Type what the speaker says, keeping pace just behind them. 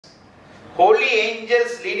holy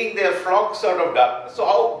angels leading their flocks out of darkness. So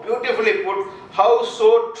how beautifully put, how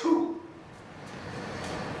so true.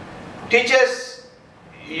 Teachers,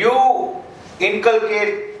 you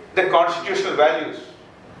inculcate the constitutional values.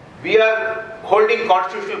 We are holding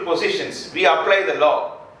constitutional positions. We apply the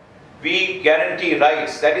law. We guarantee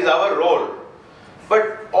rights. That is our role.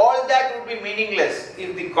 But all that would be meaningless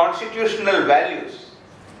if the constitutional values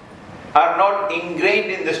are not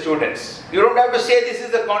ingrained in the students. You don't have to say this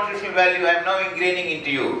is the constitutional value I am now ingraining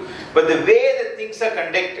into you. But the way that things are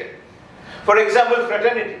conducted. For example,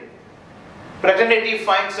 fraternity. Fraternity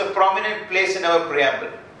finds a prominent place in our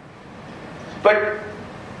preamble. But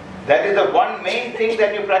that is the one main thing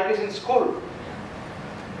that you practice in school.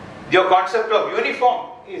 Your concept of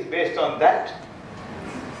uniform is based on that.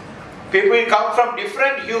 People come from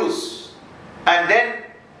different hues and then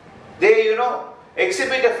they,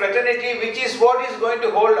 exhibit a fraternity which is what is going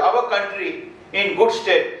to hold our country in good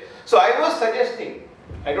stead. So I was suggesting,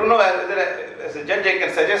 I don't know whether as a judge I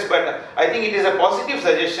can suggest, but I think it is a positive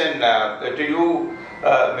suggestion to you,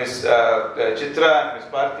 Ms.Chitra, Ms.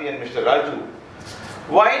 Parti and Mr. Raju.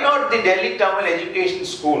 Why not the Delhi Tamil education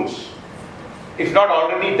schools, if not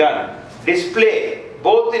already done, display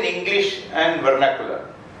both in English and vernacular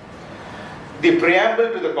the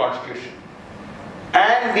preamble to the Constitution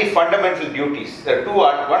and the fundamental duties. There are two,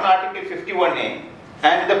 one Article 51A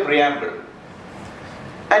and the preamble.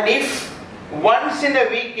 And if once in a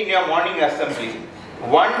week in your morning assembly,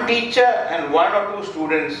 one teacher and one or two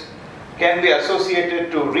students can be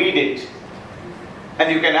associated to read it,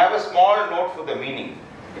 and you can have a small note for the meaning.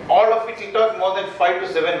 All of it will take more than 5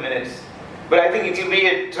 to 7 minutes. But I think it will be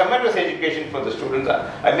a tremendous education for the students.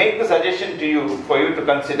 I make the suggestion to you for you to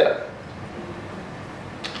consider.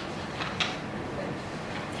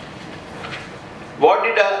 What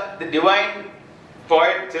did the divine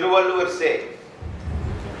poet Thiruvalluvar say?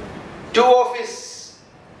 Two of his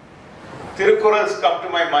Thirukurals come to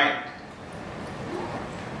my mind,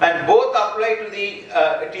 and both apply to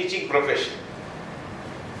the teaching profession.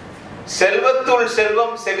 Selvathul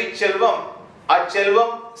selvam sevichelvam,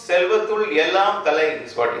 achelvam selvathul yellam thalai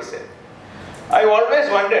is what he said. I always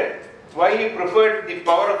wondered why he preferred the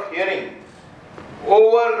power of hearing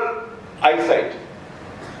over eyesight.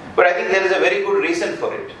 But I think there is a very good reason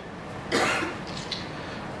for it.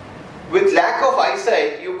 With lack of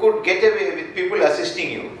eyesight, you could get away with people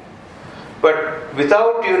assisting you. But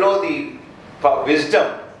without, the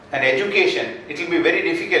wisdom and education, it will be very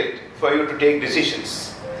difficult for you to take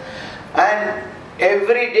decisions. And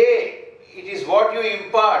every day, it is what you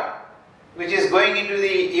impart which is going into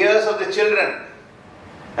the ears of the children.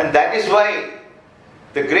 And that is why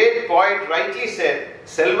the great poet rightly said,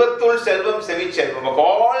 Selvathul selvam sevichelvam. Of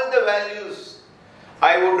all the values,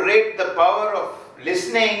 I would rate the power of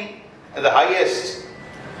listening the highest.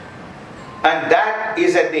 And that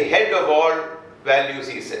is at the head of all values,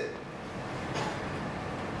 he said.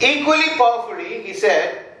 Equally powerfully, he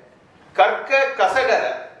said, Karka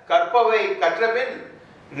kasadara, karpavai katrabin,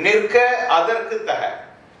 nirka adarku taha.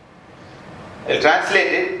 I'll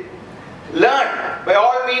translate it. Learn, by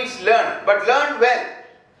all means learn, but learn well.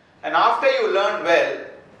 And after you learn well,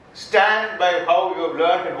 stand by how you have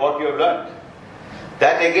learned and what you have learned.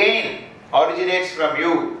 That again originates from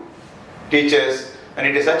you, teachers, and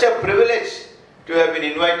it is such a privilege to have been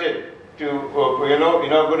invited to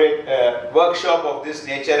inaugurate a workshop of this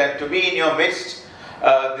nature and to be in your midst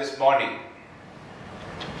this morning.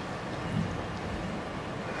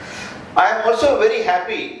 I am also very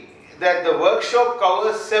happy that the workshop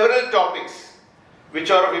covers several topics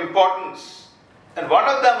which are of importance. And one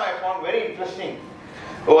of them I found very interesting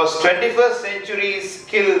was 21st century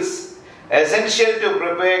skills essential to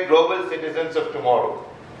prepare global citizens of tomorrow.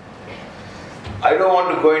 I don't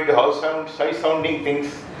want to go into high-sounding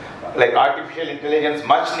things like artificial intelligence,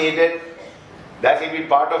 much needed. That will be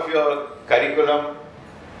part of your curriculum.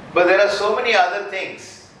 But there are so many other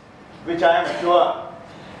things which I am sure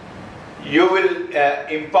you will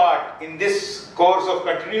impart in this course of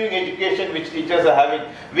continuing education which teachers are having.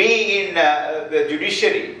 We in the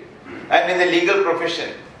judiciary and in the legal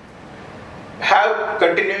profession have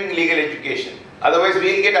continuing legal education. Otherwise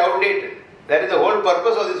we will get outdated. That is the whole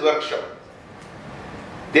purpose of this workshop.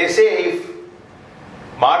 They say if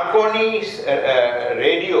Marconi's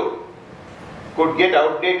radio could get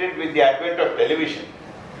outdated with the advent of television,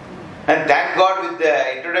 and thank God with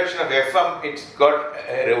the introduction of FM, it's got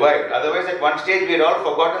revived. Otherwise, at one stage, we had all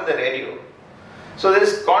forgotten the radio. So there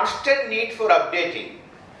is constant need for updating.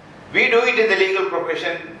 We do it in the legal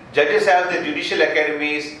profession. Judges have the judicial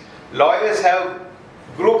academies. Lawyers have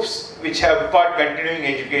groups which have impart continuing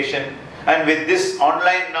education. And with this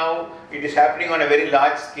online now, it is happening on a very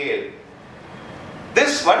large scale.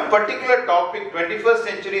 This one particular topic, 21st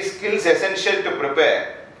century skills essential to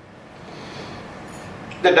prepare,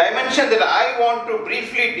 the dimension that I want to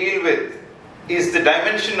briefly deal with is the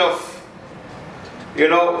dimension of,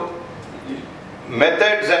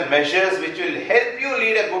 methods and measures which will help you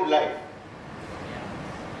lead a good life.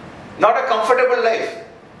 Not a comfortable life.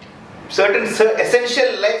 Certain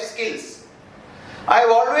essential life skills. I have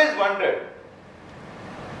always wondered,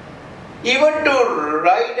 even to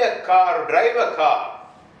ride a car, drive a car,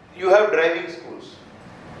 you have driving schools.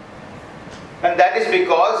 And that is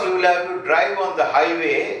because you will have to drive on the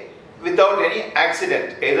highway without any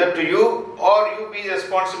accident, either to you or you be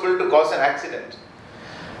responsible to cause an accident.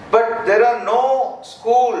 But there are no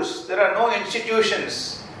schools, there are no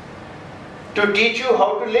institutions to teach you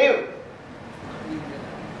how to live.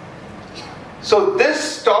 So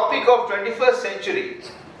this topic of 21st century,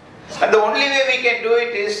 and the only way we can do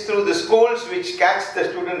it is through the schools which catch the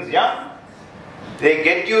students young. They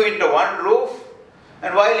get you into one roof,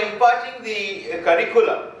 and while imparting the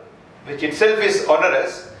curriculum, which itself is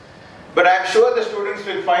onerous, but I am sure the students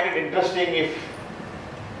will find it interesting if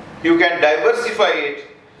you can diversify it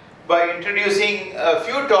by introducing a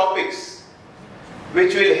few topics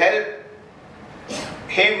which will help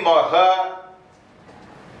him or her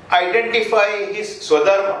identify his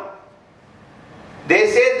swadharma. They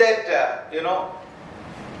say that,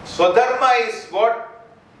 swadharma is what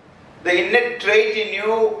the innate trait in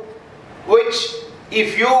you which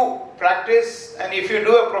if you practice and if you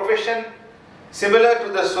do a profession similar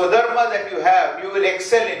to the swadharma that you have, you will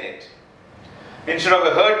excel in it. Instead of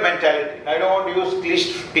a herd mentality. I don't want to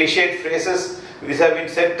use cliched phrases, these have been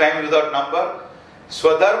said time without number.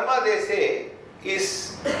 Swadharma, they say,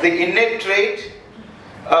 is the innate trait.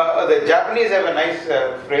 The Japanese have a nice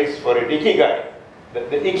phrase for it, ikigai. The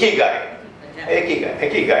ikigai.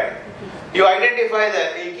 Ikigai. You identify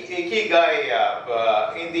the ikigai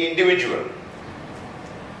in the individual.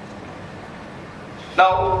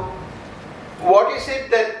 Now, what is it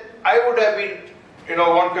that I would have been,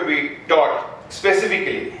 want to be taught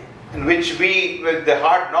specifically, in which we, with the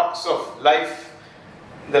hard knocks of life,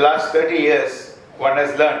 the last 30 years, one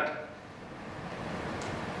has learned?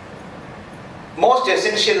 Most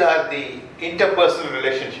essential are the interpersonal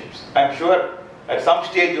relationships. I'm sure at some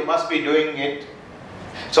stage you must be doing it.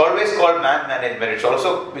 It's always called man management. It's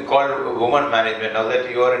also be called woman management now that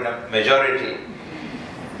you are in a majority.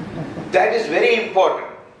 That is very important.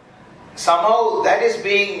 Somehow that is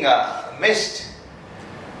being missed.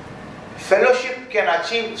 Fellowship can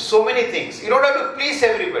achieve so many things. You don't have to please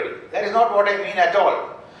everybody. That is not what I mean at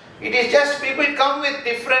all. It is just people come with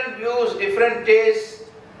different views, different tastes,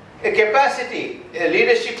 a capacity, a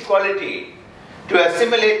leadership quality to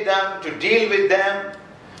assimilate them, to deal with them,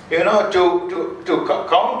 to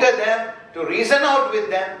counter them, to reason out with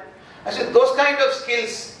them. I said those kind of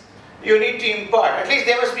skills you need to impart. At least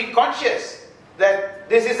they must be conscious that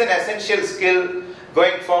this is an essential skill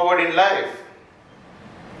going forward in life.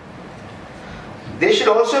 They should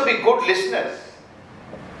also be good listeners.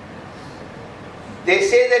 They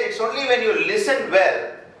say that it's only when you listen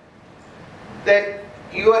well that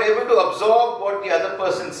you are able to absorb what the other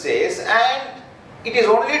person says, and it is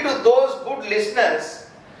only to those good listeners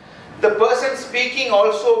the person speaking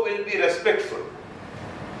also will be respectful.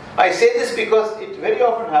 I say this because it very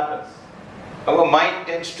often happens. Our mind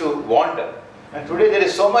tends to wander, and today there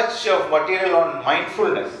is so much of material on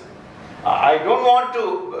mindfulness. I don't want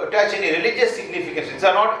to attach any religious significance. It's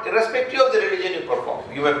not irrespective of the religion you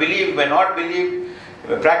perform. You may believe, you may not believe, you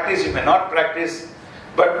may practice, you may not practice.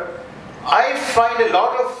 But I find a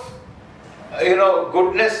lot of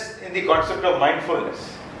goodness in the concept of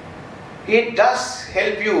mindfulness. It does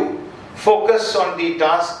help you focus on the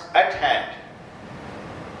task at hand.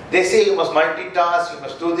 They say you must multitask, you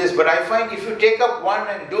must do this, but I find if you take up one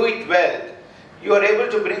and do it well, you are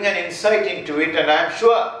able to bring an insight into it, and I am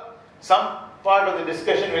sure some part of the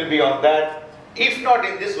discussion will be on that. If not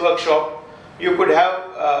in this workshop, you could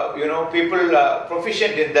have people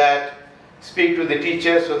proficient in that speak to the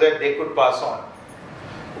teachers so that they could pass on.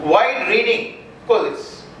 Wide reading, of course,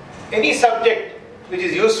 it's any subject which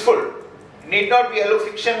is useful. It need not be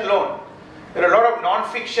fiction alone. There are a lot of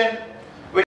non-fiction